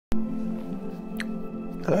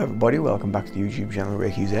Hello everybody, welcome back to the YouTube channel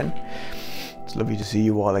Reiki Zen. It's lovely to see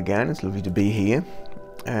you all again, it's lovely to be here.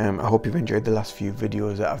 I hope you've enjoyed the last few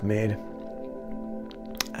videos that I've made.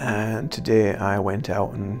 And today I went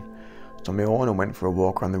out and on my own and went for a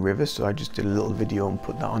walk around the river, so I just did a little video and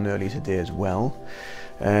put that on earlier today as well.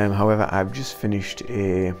 However, I've just finished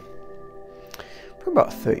probably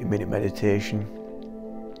about a 30-minute meditation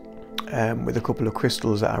with a couple of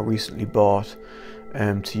crystals that I recently bought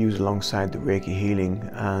to use alongside the Reiki healing,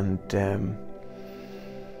 and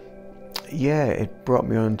yeah, it brought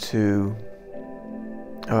me on to,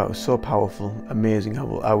 it was so powerful, amazing. I'll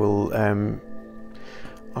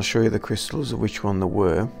show you the crystals of which one there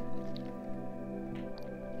were.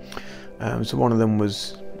 So one of them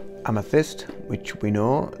was amethyst, which we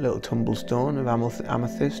know, a little tumble stone of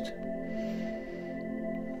amethyst,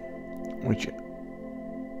 which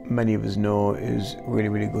many of us know is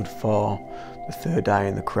really good for the third eye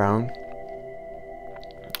and the crown.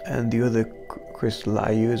 And the other crystal that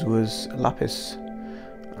I used was lapis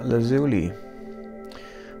lazuli,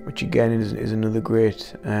 which again is another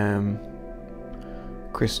great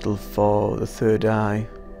crystal for the third eye,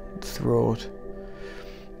 the throat,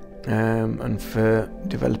 and for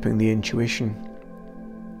developing the intuition.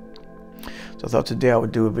 So I thought today I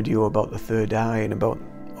would do a video about the third eye and about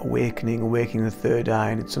awakening the third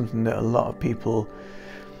eye, and it's something that a lot of people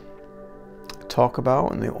talk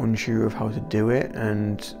about and they're unsure of how to do it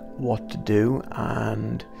and what to do.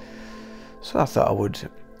 And so I thought I would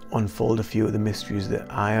unfold a few of the mysteries that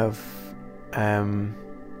I have come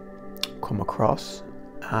across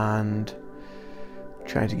and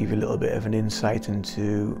try to give you a little bit of an insight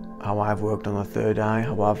into how I've worked on the third eye,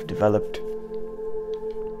 how I've developed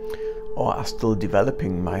or are still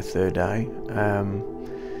developing my third eye.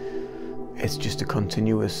 It's just a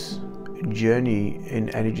continuous journey in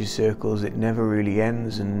energy circles. It never really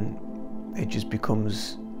ends, and it just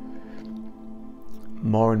becomes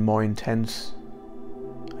more and more intense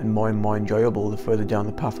and more enjoyable the further down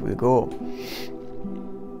the path we go.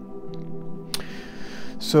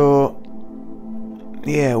 So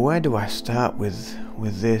yeah, where do I start with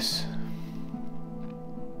this?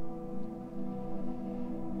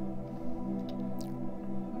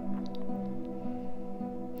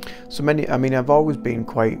 So I've always been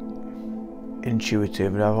quite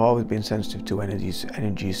intuitive, and I've always been sensitive to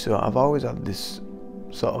energy, so I've always had this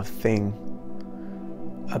sort of thing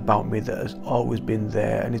about me that has always been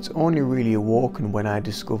there, and it's only really awoken when I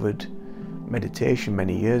discovered meditation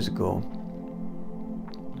many years ago.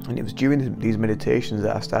 And it was during these meditations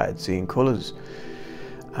that I started seeing colours,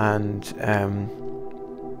 and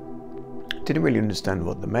didn't really understand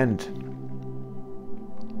what they meant.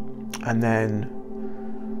 And then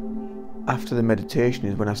after the meditation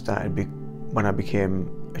is when I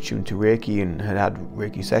became attuned to Reiki and had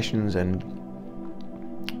Reiki sessions and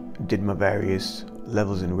did my various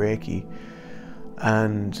levels in Reiki,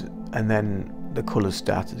 and then the colours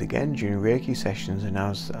started again during Reiki sessions, and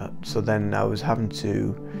then I was having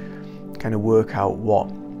to kind of work out what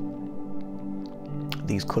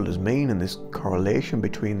these colours mean and this correlation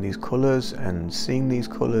between these colours and seeing these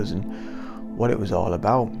colours and what it was all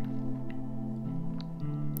about.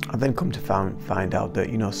 I then come to find out that,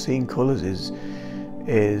 you know, seeing colours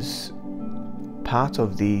is part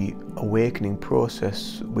of the awakening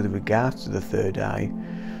process with regards to the third eye.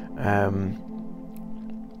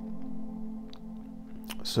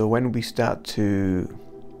 So when we start to,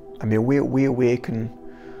 we awaken,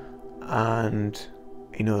 and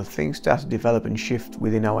you know, things start to develop and shift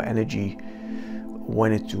within our energy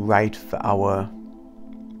when it's right for our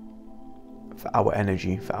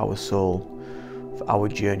energy, for our soul, for our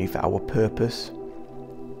journey, for our purpose.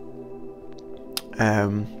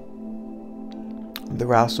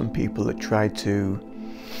 There are some people that try to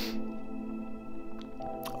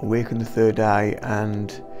awaken the third eye,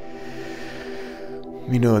 and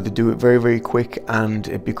you know, they do it very quick, and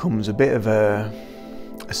it becomes a bit of a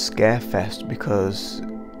scare fest, because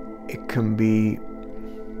it can be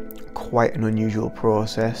quite an unusual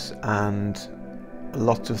process, and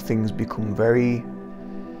lots of things can become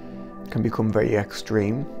very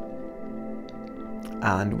extreme,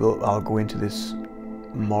 and I'll go into this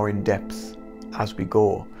more in depth as we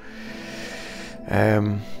go.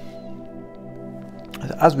 As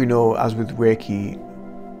we know, as with Reiki,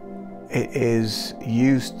 it is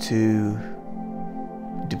used to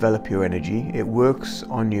develop your energy. It works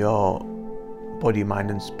on your body, mind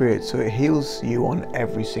and spirit, so it heals you on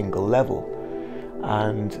every single level.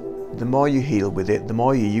 And the more you heal with it, the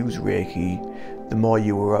more you use Reiki, the more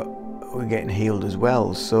you are getting healed as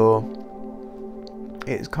well. So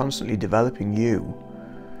it's constantly developing you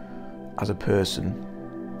as a person,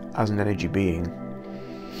 as an energy being.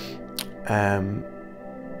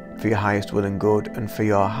 for your highest will and good and for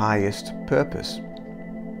your highest purpose.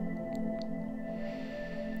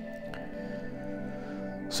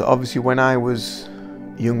 So obviously when I was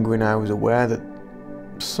younger and I was aware that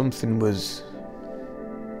something was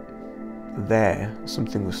there,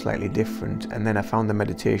 something was slightly different, and then I found the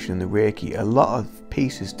meditation and the Reiki, a lot of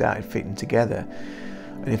pieces started fitting together.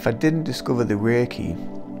 And if I didn't discover the Reiki,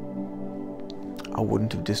 I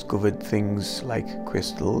wouldn't have discovered things like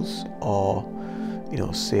crystals or, you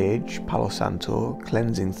know, sage, Palo Santo,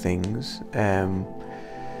 cleansing things,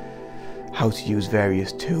 how to use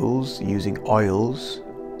various tools, using oils,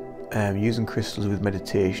 using crystals with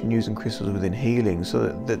meditation, using crystals within healing. So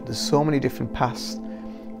that there's so many different paths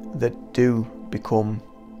that do become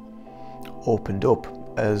opened up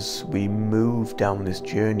as we move down this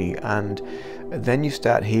journey. And then you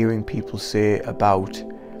start hearing people say about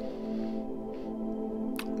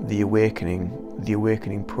the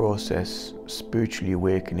awakening process, spiritually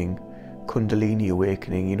awakening, Kundalini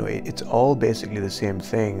awakening. You know, it's all basically the same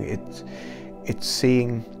thing. It's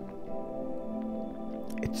seeing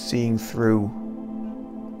through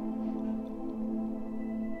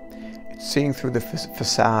the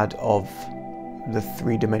facade of the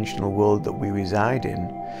three-dimensional world that we reside in.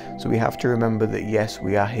 So we have to remember that yes,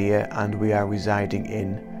 we are here and we are residing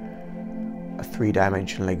in a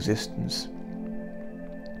three-dimensional existence.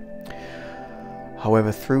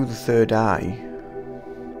 However, through the third eye,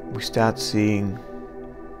 we start seeing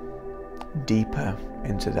deeper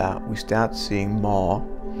into that. We start seeing more,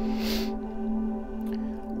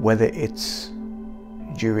 whether it's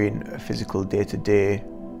during a physical day-to-day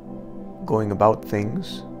going about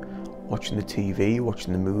things, watching the TV,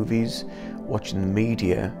 watching the movies, watching the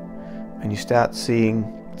media, and you start seeing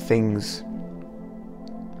things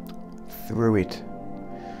through it.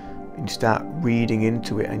 And you start reading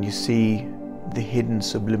into it and you see the hidden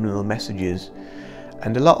subliminal messages.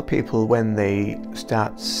 And a lot of people, when they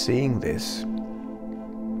start seeing this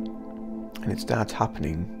and it starts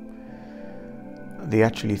happening, they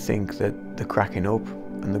actually think that they're cracking up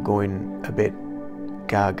and they're going a bit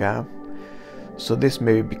gaga. So this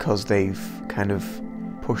may be because they've kind of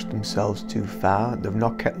pushed themselves too far. They've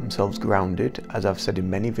not kept themselves grounded. As I've said in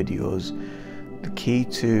many videos, the key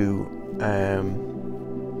to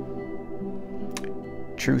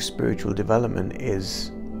true spiritual development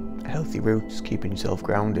is healthy roots, keeping yourself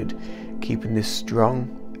grounded, keeping this strong,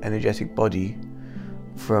 energetic body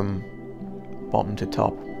from bottom to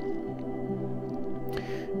top.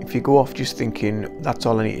 If you go off just thinking, that's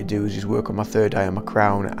all I need to do is just work on my third eye and my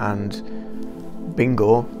crown, and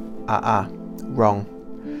bingo, wrong.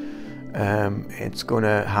 It's going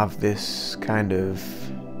to have this kind of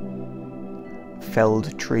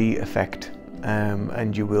felled tree effect,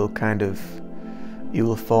 and you will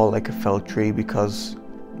fall like a felled tree, because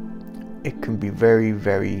it can be very,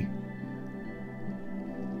 very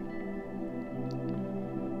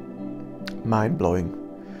mind-blowing,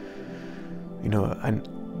 you know. And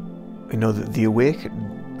you know that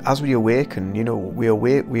as we awaken, you know, we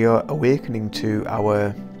are awakening to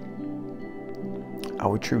our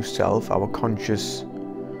true self, our conscious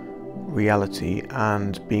reality,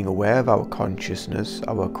 and being aware of our consciousness,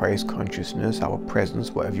 our Christ consciousness, our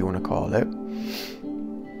presence, whatever you want to call it.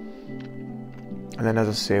 And then, as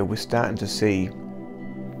I say, you'll start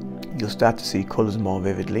to see colours more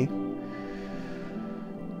vividly.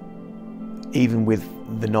 Even with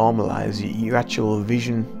the normal eyes, your actual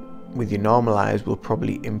vision with your normal eyes will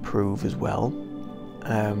probably improve as well,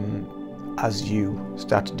 as you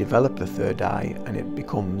start to develop the third eye and it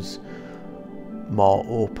becomes more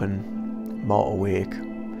open, more awake,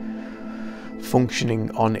 functioning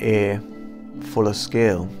on a fuller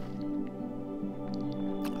scale.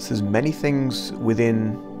 So there's many things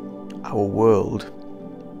within our world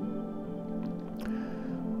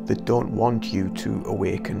that don't want you to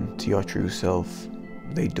awaken to your true self.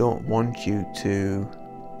 They don't want you to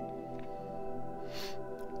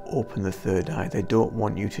open the third eye. They don't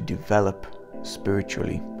want you to develop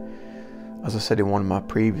spiritually. As I said in one of my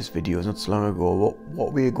previous videos not so long ago,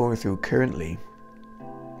 what we are going through currently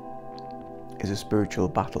is a spiritual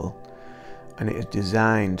battle, and it is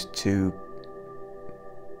designed to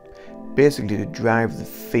basically to drive the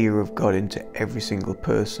fear of God into every single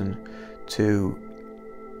person, to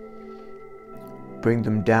bring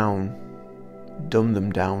them down, dumb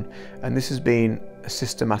them down. And this has been a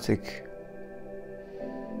systematic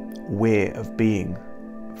way of being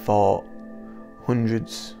for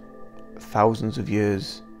hundreds, thousands of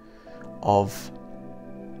years of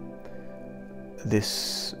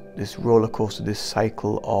this roller coaster, this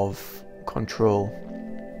cycle of control.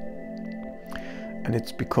 And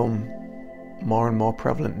it's become more and more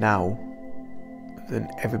prevalent now than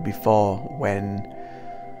ever before when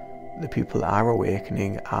the people that are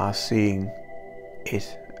awakening are seeing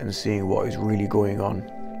it and seeing what is really going on.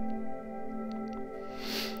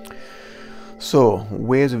 So,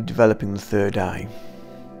 ways of developing the third eye.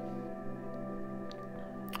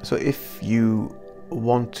 So if you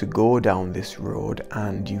want to go down this road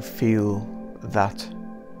and you feel that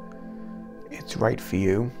it's right for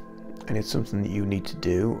you and it's something that you need to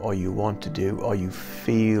do or you want to do, or you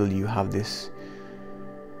feel you have this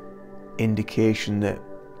indication that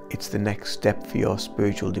it's the next step for your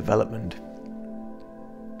spiritual development,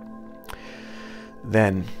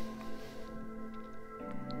 then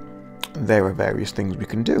there are various things we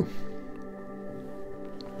can do.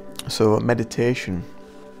 So meditation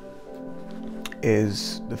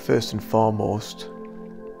is the first and foremost,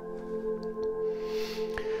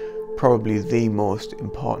 probably the most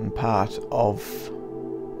important part of,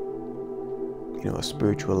 a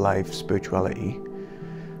spiritual life, spirituality.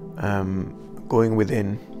 Going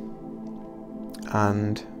within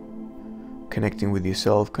and connecting with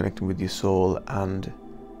yourself, connecting with your soul, and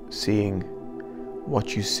seeing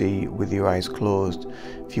what you see with your eyes closed.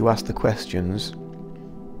 If you ask the questions,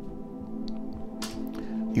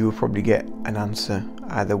 you will probably get an answer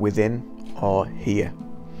either within or here.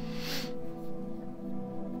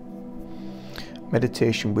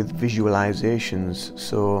 Meditation with visualizations.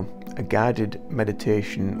 So a guided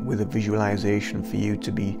meditation with a visualization for you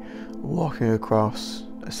to be walking across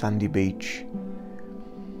a sandy beach,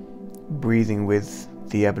 breathing with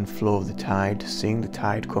the ebb and flow of the tide, seeing the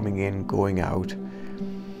tide coming in, going out,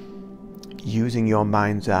 using your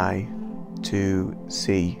mind's eye to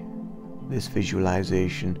see this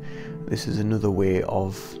visualization. This is another way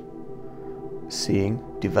of seeing,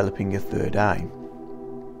 developing your third eye.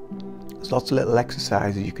 There's lots of little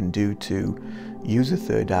exercises you can do to use the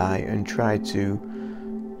third eye and try to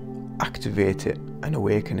activate it and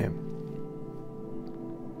awaken it.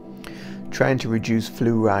 Trying to reduce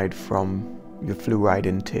fluoride from your fluoride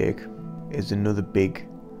intake is another big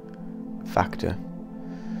factor.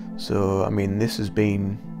 So, this has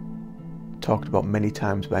been talked about many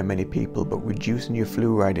times by many people, but reducing your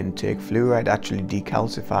fluoride intake, fluoride actually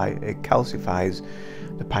calcifies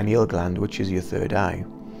the pineal gland, which is your third eye.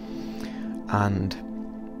 And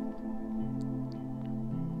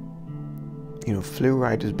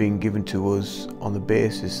fluoride is being given to us on the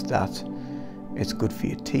basis that it's good for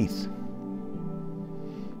your teeth.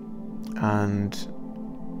 And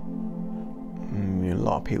a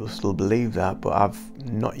lot of people still believe that, but I've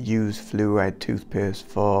not used fluoride toothpaste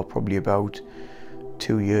for probably about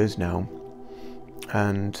 2 years now,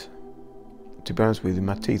 and to be honest with you,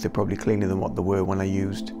 my teeth are probably cleaner than what they were when I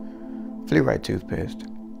used fluoride toothpaste.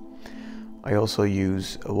 I also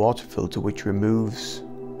use a water filter which removes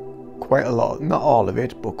quite a lot, not all of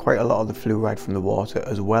it, but quite a lot of the fluoride from the water,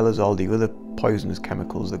 as well as all the other poisonous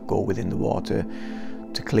chemicals that go within the water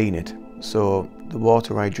to clean it. So the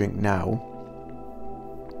water I drink now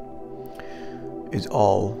is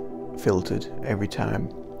all filtered every time.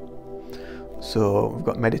 So we've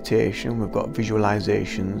got meditation, we've got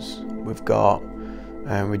visualizations, we've got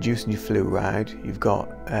reducing your fluoride, you've got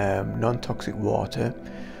non-toxic water.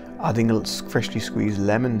 Adding a little freshly squeezed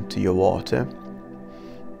lemon to your water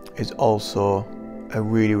is also a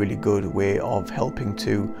really, really good way of helping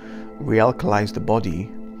to realkalize the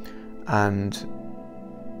body, and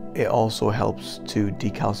it also helps to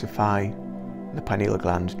decalcify the pineal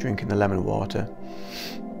gland, drinking the lemon water.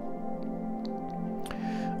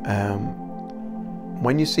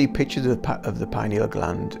 When you see pictures of the pineal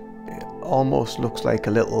gland, it almost looks like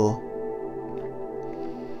a little,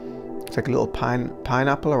 it's like a little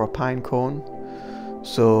pineapple or a pine cone.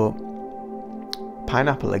 So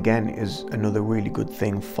pineapple again is another really good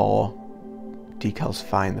thing for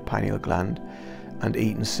decalcifying the pineal gland, and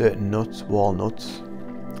eating certain nuts, walnuts,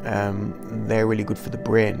 they're really good for the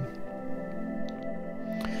brain.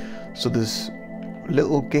 So there's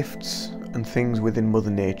little gifts and things within Mother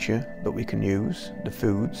Nature that we can use, the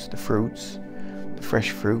foods, the fruits, the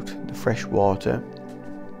fresh fruit, the fresh water.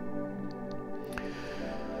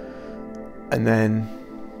 And then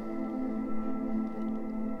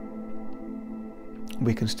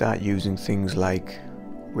we can start using things like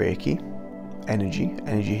Reiki,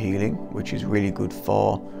 energy healing, which is really good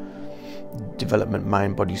for development,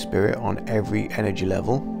 mind, body, spirit on every energy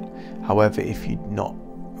level. However, if you're not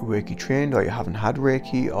Reiki trained or you haven't had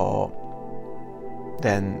Reiki,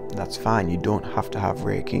 then that's fine. You don't have to have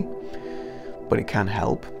Reiki, but it can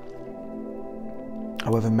help.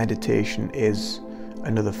 However, meditation is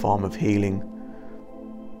another form of healing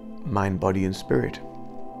mind, body and spirit.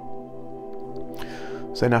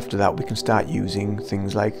 So then after that we can start using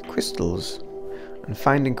things like crystals. and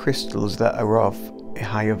finding crystals that are of a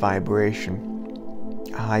higher vibration,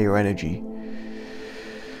 a higher energy.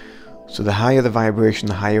 So the higher the vibration,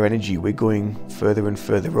 the higher energy, we're going further and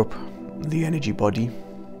further up the energy body.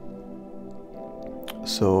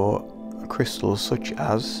 So crystals such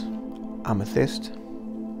as amethyst,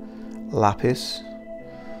 lapis,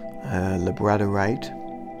 labradorite,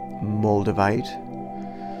 moldavite,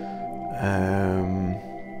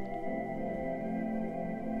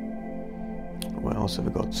 what else have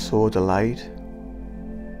we got? Sodalite,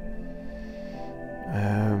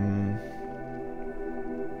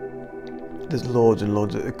 there's loads and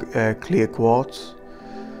loads of clear quartz,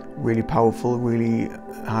 really powerful, really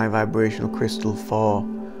high vibrational crystal for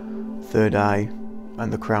third eye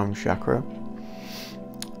and the crown chakra.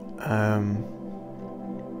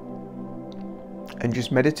 And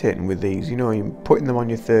just meditating with these, you know, you're putting them on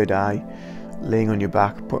your third eye, laying on your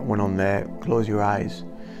back, putting one on there, close your eyes,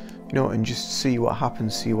 you know, and just see what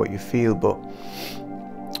happens, see what you feel. But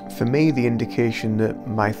for me, the indication that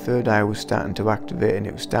my third eye was starting to activate and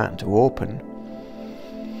it was starting to open,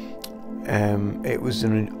 it was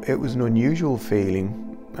an unusual feeling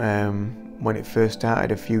when it first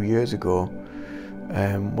started a few years ago,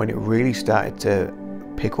 when it really started to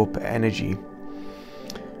pick up energy.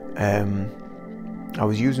 I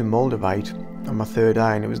was using moldavite on my third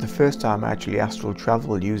eye, and it was the first time I actually astral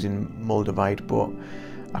travelled using moldavite, but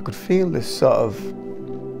I could feel this sort of,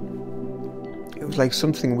 it was like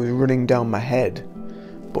something was running down my head,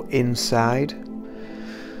 but inside.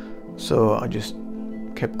 So I just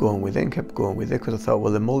kept going with it, because I thought,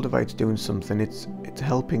 well, the moldavite's doing something, it's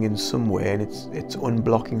helping in some way, and it's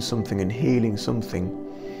unblocking something and healing something.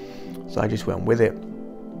 So I just went with it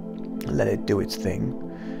and let it do its thing.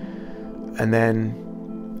 And then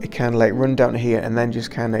it kind of like run down here and then just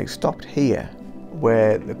kind of like stopped here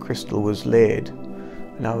where the crystal was laid,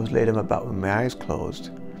 and I was laid on my back with my eyes closed,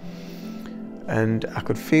 and I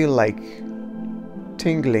could feel like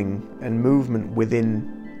tingling and movement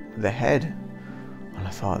within the head, and I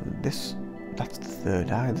thought, that's the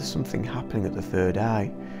third eye, there's something happening at the third eye.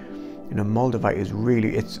 You know, moldavite is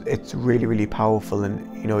really, it's really powerful,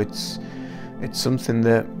 and you know, it's something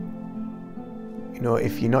that, you know,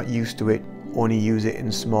 if you're not used to it, only use it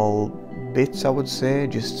in small bits, I would say.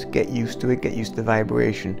 Just get used to it, get used to the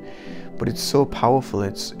vibration. But it's so powerful.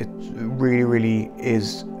 It really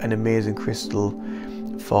is an amazing crystal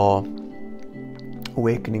for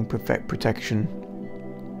awakening, protection,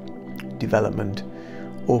 development,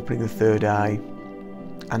 opening the third eye,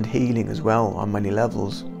 and healing as well on many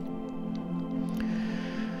levels.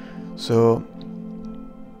 So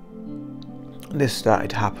this started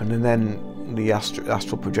to happen, and then the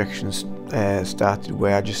astral projections started,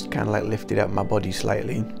 where I just kind of like lifted out my body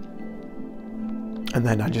slightly, and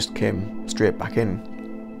then I just came straight back in,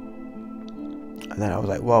 and then I was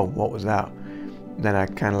like, whoa, what was that? And then I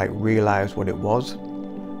kind of like realized what it was.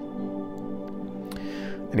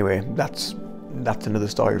 Anyway, that's another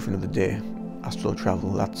story for another day. Astral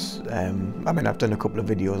travel, that's I mean, I've done a couple of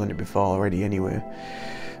videos on it before already anyway.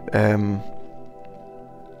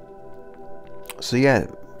 So yeah,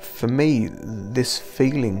 for me, this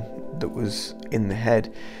feeling that was in the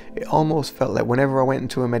head, it almost felt like whenever I went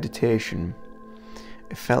into a meditation,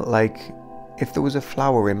 it felt like if there was a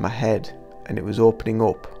flower in my head and it was opening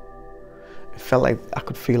up, it felt like I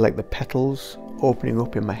could feel like the petals opening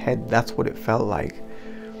up in my head. That's what it felt like.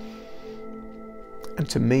 And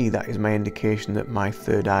to me, that is my indication that my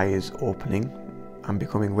third eye is opening. I'm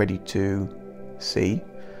becoming ready to see.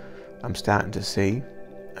 I'm starting to see.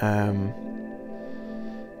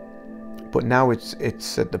 But now it's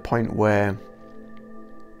at the point where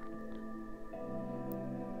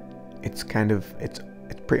it's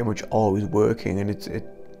pretty much always working, and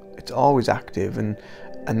it's always active, and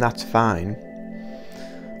that's fine.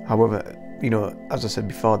 However, you know, as I said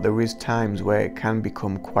before, there is times where it can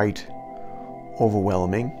become quite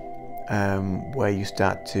overwhelming, where you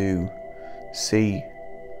start to see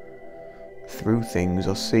through things,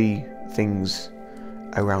 or see things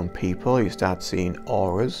around people. You start seeing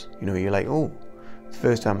auras. You know, you're like, oh, the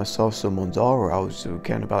first time I saw someone's aura, I was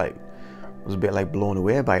kind of like, I was a bit like blown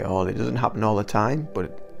away by it all. It doesn't happen all the time,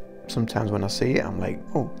 but sometimes when I see it, I'm like,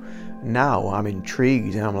 oh, now I'm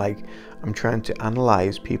intrigued, and I'm trying to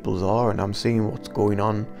analyze people's aura, and I'm seeing what's going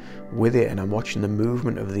on with it, and I'm watching the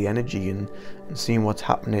movement of the energy and seeing what's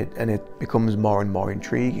happening, and it becomes more and more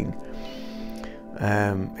intriguing.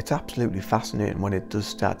 It's absolutely fascinating when it does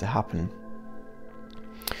start to happen.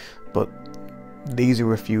 But these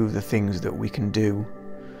are a few of the things that we can do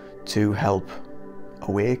to help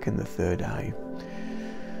awaken the third eye.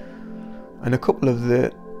 And a couple of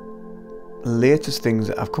the latest things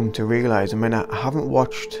that I've come to realise, I mean, I haven't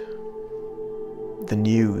watched the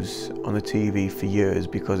news on the TV for years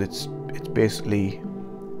because it's basically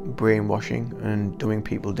brainwashing and dumbing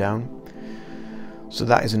people down. So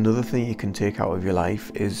that is another thing you can take out of your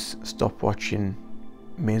life, is stop watching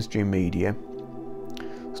mainstream media,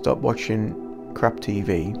 stop watching crap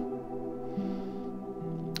TV,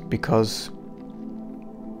 because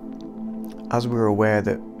as we're aware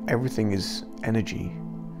that everything is energy,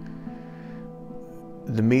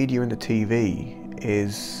 the media and the TV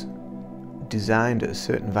is designed at a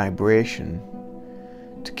certain vibration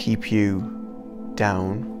to keep you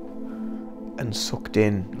down and sucked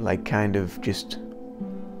in, like kind of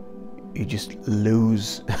you just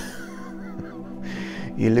lose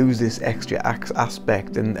you lose this extra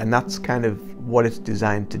aspect, and that's kind of what it's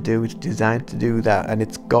designed to do. It's designed to do that, and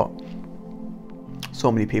it's got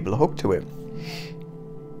so many people hooked to it.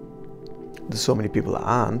 There's so many people that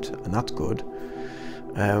aren't, and that's good.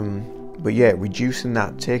 But yeah, reducing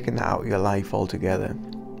that, taking that out of your life altogether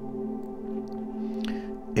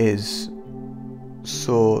is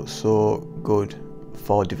so good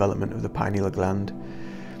for development of the pineal gland.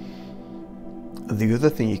 The other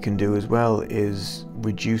thing you can do as well is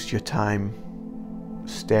reduce your time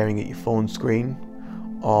staring at your phone screen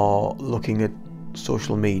or looking at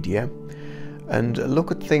social media, and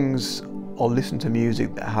look at things or listen to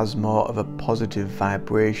music that has more of a positive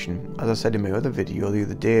vibration. As I said in my other video the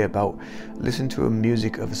other day about listen to a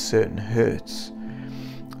music of a certain hertz.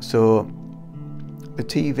 So the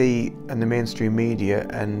TV and the mainstream media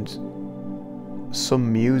and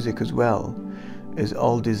some music as well is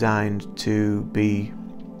all designed to be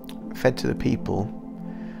fed to the people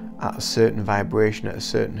at a certain vibration, at a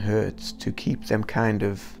certain hertz, to keep them kind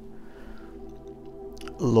of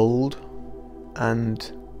lulled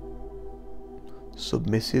and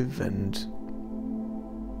submissive and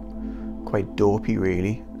quite dopey,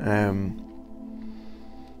 really.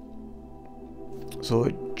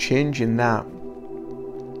 So changing that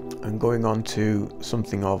and going on to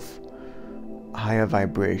something of higher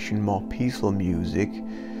vibration, more peaceful music,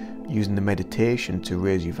 using the meditation to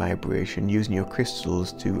raise your vibration, using your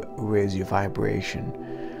crystals to raise your vibration,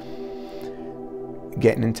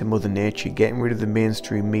 getting into Mother Nature, getting rid of the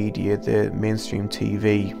mainstream media, the mainstream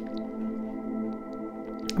TV.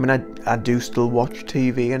 I mean, I do still watch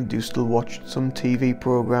TV and do still watch some TV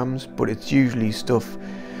programs, but it's usually stuff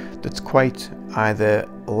that's quite either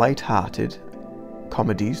light-hearted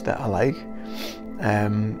comedies that I like,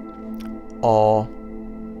 or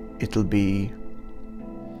it'll be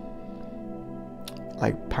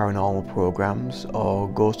like paranormal programs or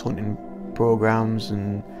ghost hunting programs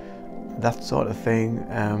and that sort of thing.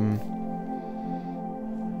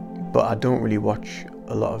 But I don't really watch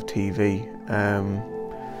a lot of TV.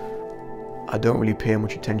 I don't really pay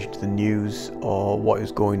much attention to the news or what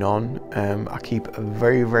is going on. I keep a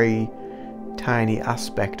very tiny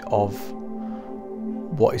aspect of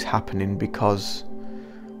what is happening, because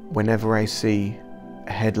whenever I see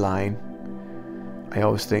a headline, I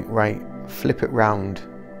always think, right, flip it round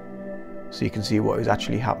so you can see what is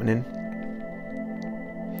actually happening.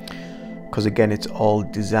 Because again, it's all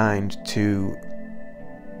designed to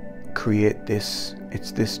create this,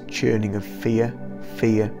 it's this churning of fear,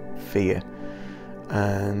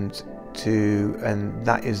 and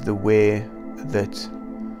that is the way that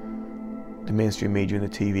the mainstream media and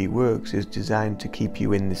the TV works, is designed to keep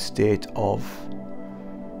you in the state of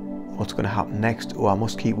what's going to happen next. Oh, I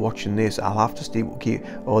must keep watching this, I'll have to keep,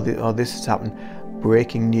 or this has happened.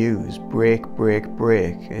 Breaking news, break.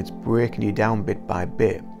 It's breaking you down bit by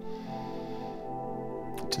bit,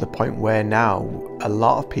 to the point where now a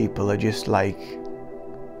lot of people are just like,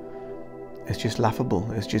 it's just laughable.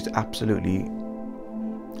 It's just absolutely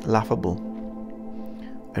laughable.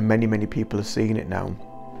 And many people are seeing it now,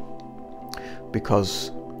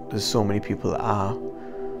 because there's so many people that are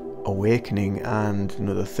awakening, and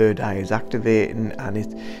the third eye is activating, and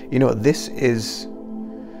this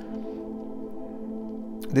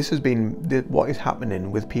has been what is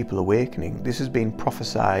happening with people awakening. This has been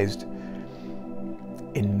prophesized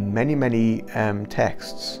in many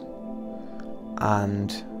texts,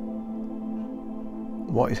 and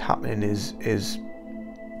what is happening is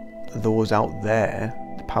those out there,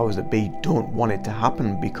 the powers that be, don't want it to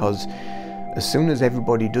happen, because as soon as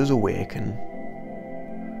everybody does awaken,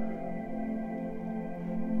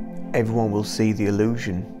 everyone will see the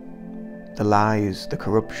illusion, the lies, the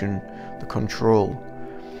corruption, the control.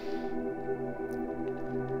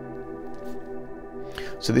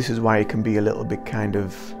 So this is why it can be a little bit kind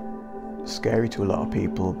of scary to a lot of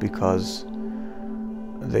people, because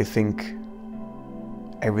they think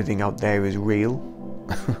everything out there is real.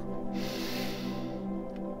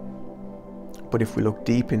 But if we look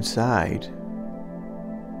deep inside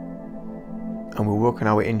and we work on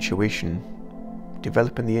our intuition,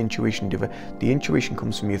 developing the intuition, the intuition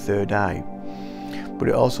comes from your third eye, but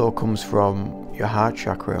it also comes from your heart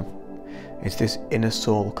chakra. It's this inner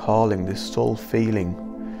soul calling, this soul feeling.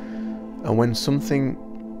 And when something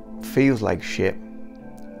feels like shit,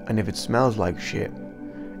 and if it smells like shit,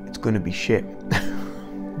 it's going to be shit,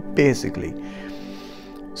 basically.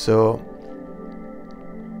 So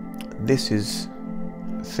this is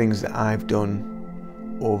things that I've done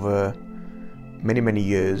over many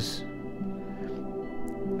years,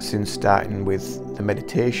 since starting with the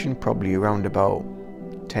meditation, probably around about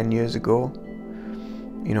 10 years ago,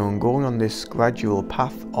 you know, and going on this gradual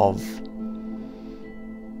path of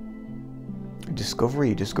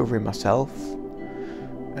discovering myself,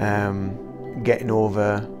 getting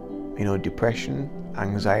over, you know, depression,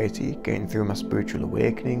 anxiety, getting through my spiritual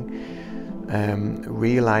awakening,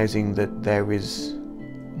 realizing that there is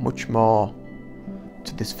much more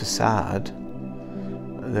to this facade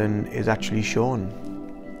than is actually shown.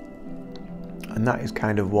 And that is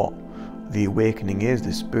kind of what the awakening is,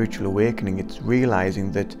 the spiritual awakening. It's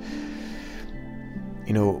realizing that,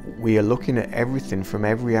 you know, we are looking at everything from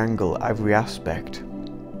every angle, every aspect,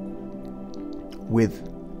 with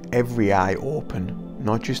every eye open,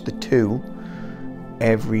 not just the two,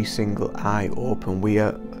 every single eye open. We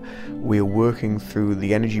are working through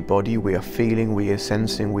the energy body, we are feeling, we are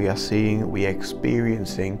sensing, we are seeing, we are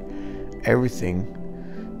experiencing everything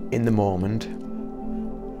in the moment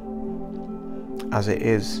as it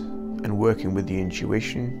is, and working with the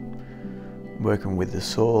intuition, working with the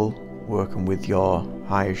soul, working with your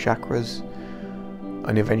higher chakras,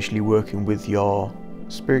 and eventually working with your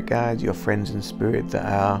spirit guides, your friends in spirit that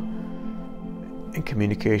are in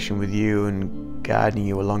communication with you and guiding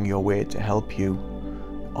you along your way to help you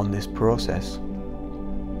on this process.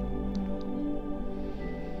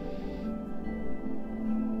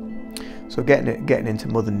 So getting into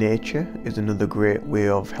Mother Nature is another great way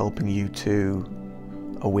of helping you to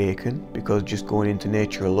awaken, because just going into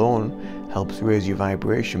nature alone helps raise your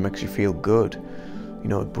vibration, makes you feel good. You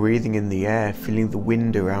know, breathing in the air, feeling the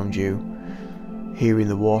wind around you, hearing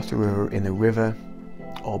the water in the river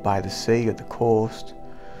or by the sea at the coast.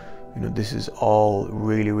 You know, this is all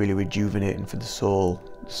really rejuvenating for the soul.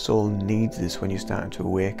 The soul needs this when you're starting to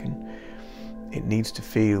awaken. It needs to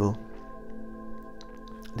feel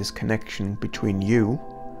this connection between you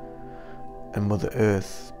and Mother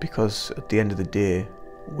Earth, because at the end of the day,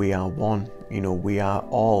 we are one. You know, we are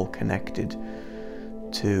all connected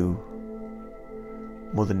to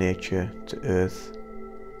Mother Nature, to Earth.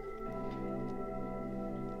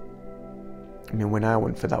 I mean, when I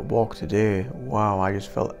went for that walk today, wow, I just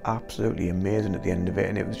felt absolutely amazing at the end of it,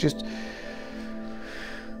 and it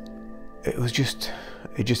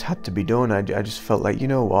just had to be done. I just felt like, you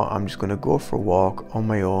know what, I'm just going to go for a walk on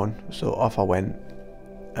my own. So off I went,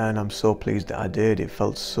 and I'm so pleased that I did. It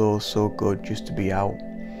felt so good just to be out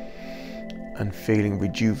and feeling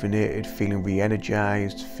rejuvenated, feeling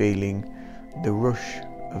re-energized, feeling the rush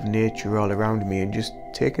of nature all around me, and just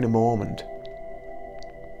taking a moment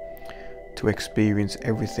to experience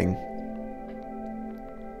everything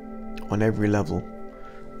on every level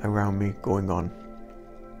around me going on.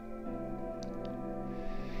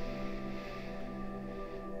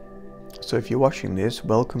 So if you're watching this,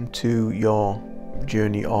 welcome to your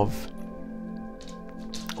journey of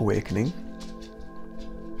awakening.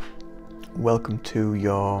 Welcome to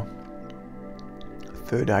your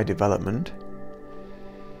third eye development.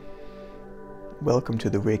 Welcome to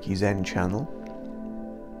the Reiki Zen channel.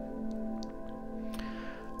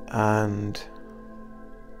 And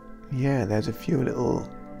yeah, there's a few little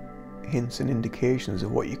hints and indications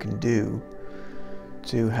of what you can do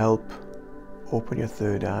to help open your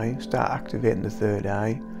third eye, start activating the third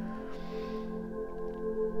eye.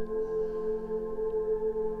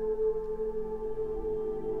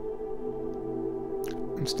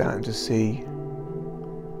 I'm starting to see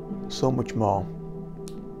so much more.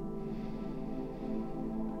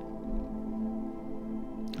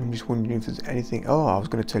 I'm just wondering if there's anything. Oh, I was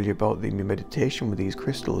going to tell you about the meditation with these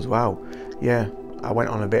crystals. Wow, yeah, I went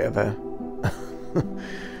on a bit of a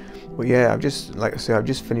but yeah, I've just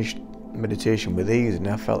finished meditation with these, and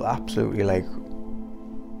I felt absolutely like,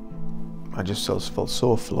 I just felt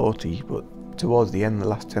so floaty. But towards the end, the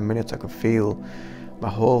last 10 minutes, I could feel my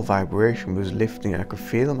whole vibration was lifting. I could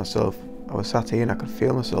feel myself, I was sat here and I could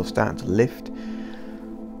feel myself starting to lift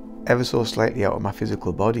ever so slightly out of my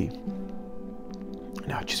physical body.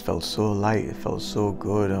 And I just felt so light, it felt so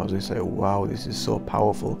good. I was just like, wow, this is so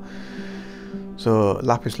powerful. So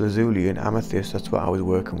lapis lazuli and amethyst, that's what I was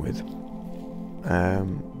working with.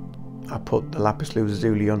 I put the lapis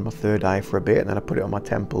lazuli on my third eye for a bit, and then I put it on my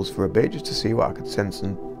temples for a bit just to see what I could sense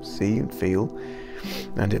and see and feel.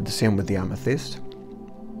 And I did the same with the amethyst.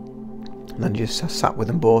 And then just sat with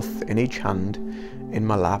them both in each hand in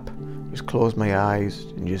my lap, just closed my eyes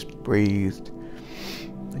and just breathed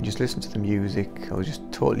and just listened to the music. I was just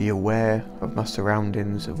totally aware of my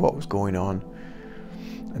surroundings, of what was going on.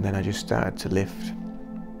 And then I just started to lift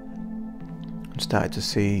and started to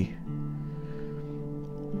see.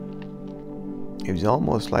 It was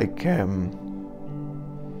almost like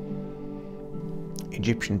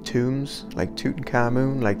Egyptian tombs, like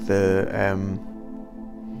Tutankhamun, like the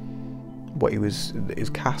his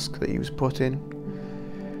cask that he was put in.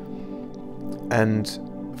 And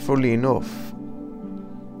funnily enough,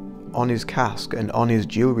 on his cask and on his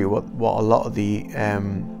jewellery, what a lot of the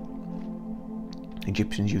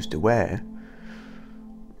Egyptians used to wear,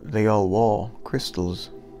 they all wore crystals.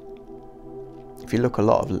 If you look, a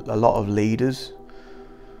lot of leaders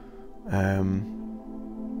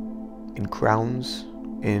in crowns,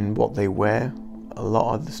 in what they wear, a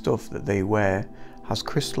lot of the stuff that they wear has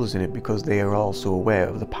crystals in it, because they are also aware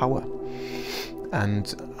of the power.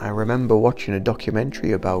 And I remember watching a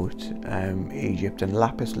documentary about Egypt, and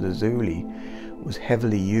lapis lazuli was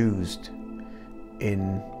heavily used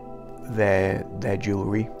in their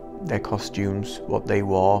jewellery, their costumes, what they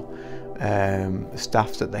wore.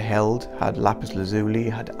 Staffs that they held had lapis lazuli,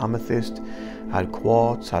 had amethyst, had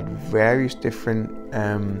quartz, had various different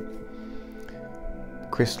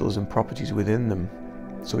crystals and properties within them.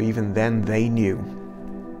 So even then they knew.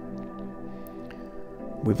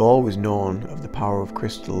 We've always known of the power of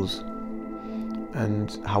crystals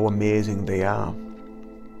and how amazing they are.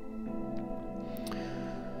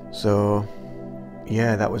 So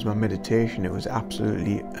yeah, that was my meditation. It was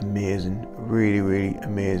absolutely amazing, really, really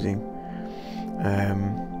amazing.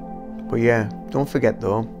 But yeah, don't forget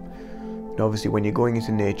though, obviously when you're going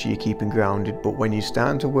into nature, you're keeping grounded, but when you're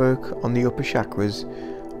starting to work on the upper chakras,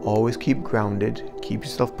 always keep grounded, keep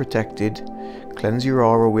yourself protected, cleanse your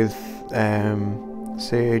aura with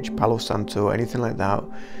sage, Palo Santo, anything like that.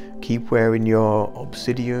 Keep wearing your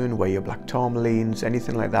obsidian, wear your black tourmalines,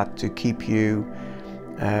 anything like that to keep you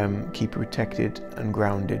protected and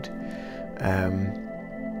grounded.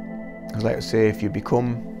 Because like I say, if you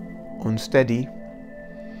become unsteady,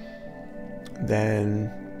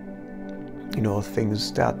 then things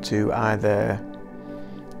start to either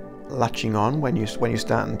latching on when you're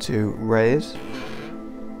starting to raise.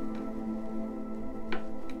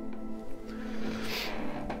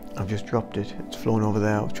 I've just dropped it. It's flown over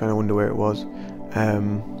there. I was trying to wonder where it was.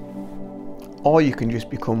 Or you can just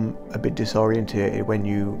become a bit disorientated when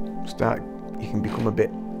you start. You can become a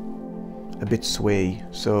bit sway.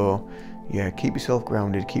 So yeah, keep yourself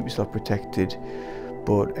grounded, keep yourself protected,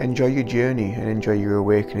 but enjoy your journey and enjoy your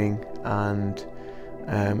awakening. And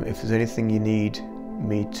if there's anything you need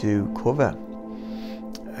me to cover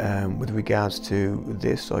with regards to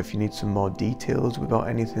this, or if you need some more details about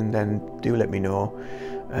anything, then do let me know.